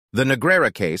The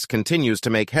Negreira case continues to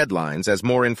make headlines as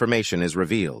more information is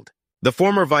revealed. The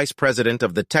former vice president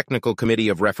of the Technical Committee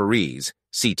of Referees,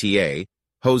 CTA,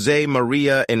 José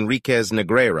María Enríquez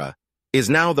Negreira, is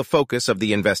now the focus of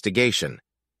the investigation,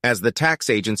 as the tax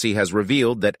agency has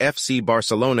revealed that FC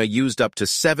Barcelona used up to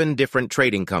 7 different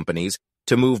trading companies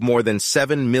to move more than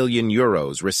 7 million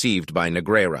euros received by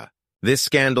Negreira. This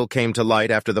scandal came to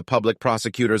light after the public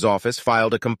prosecutor's office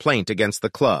filed a complaint against the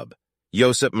club,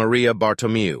 Josep María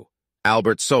Bartomeu,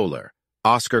 Albert Soler,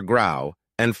 Óscar Grau,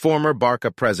 and former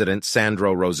Barça president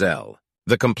Sandro Rosell.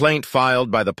 The complaint filed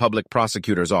by the public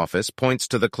prosecutor's office points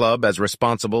to the club as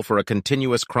responsible for a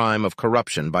continuous crime of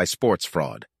corruption by sports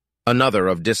fraud, another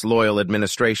of disloyal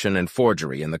administration and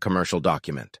forgery in the commercial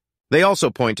document. They also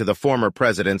point to the former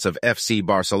presidents of FC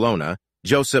Barcelona,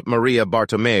 Josep María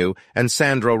Bartomeu and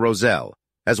Sandro Rosell,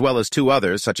 as well as 2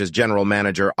 others such as General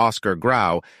Manager Óscar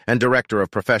Grau and Director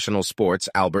of Professional Sports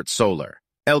Albert Soler.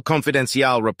 El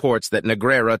Confidencial reports that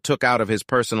Negreira took out of his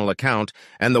personal account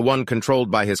and the one controlled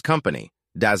by his company,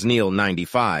 Dasnil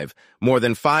 95, more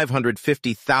than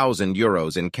 550,000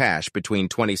 euros in cash between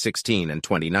 2016 and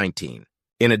 2019.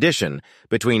 In addition,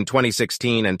 between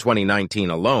 2016 and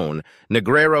 2019 alone,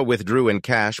 Negreira withdrew in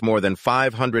cash more than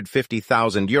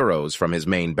 550,000 euros from his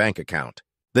main bank account.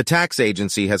 The tax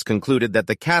agency has concluded that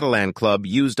the Catalan club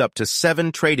used up to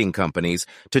 7 trading companies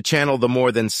to channel the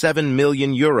more than 7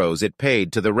 million euros it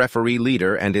paid to the referee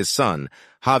leader and his son,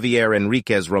 Javier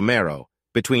Enríquez Romero,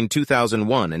 between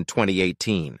 2001 and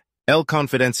 2018. El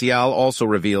Confidencial also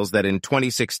reveals that in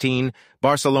 2016,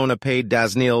 Barcelona paid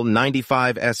Dasnil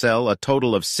 95 SL a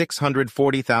total of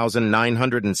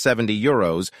 640,970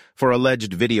 euros for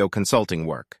alleged video consulting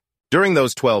work. During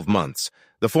those 12 months,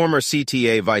 the former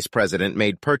CTA vice president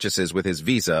made purchases with his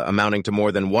Visa amounting to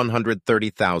more than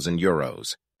 130,000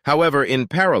 euros. However, in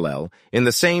parallel, in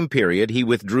the same period he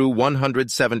withdrew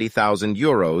 170,000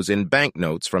 euros in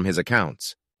banknotes from his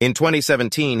accounts. In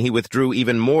 2017, he withdrew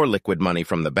even more liquid money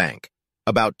from the bank,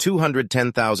 about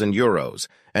 210,000 euros,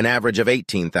 an average of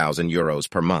 18,000 euros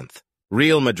per month.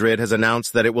 Real Madrid has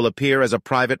announced that it will appear as a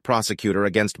private prosecutor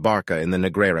against Barça in the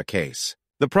Negreira case.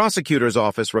 The prosecutor's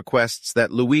office requests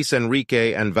that Luis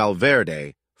Enrique and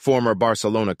Valverde, former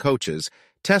Barcelona coaches,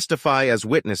 testify as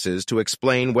witnesses to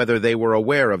explain whether they were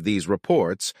aware of these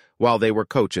reports while they were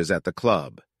coaches at the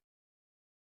club.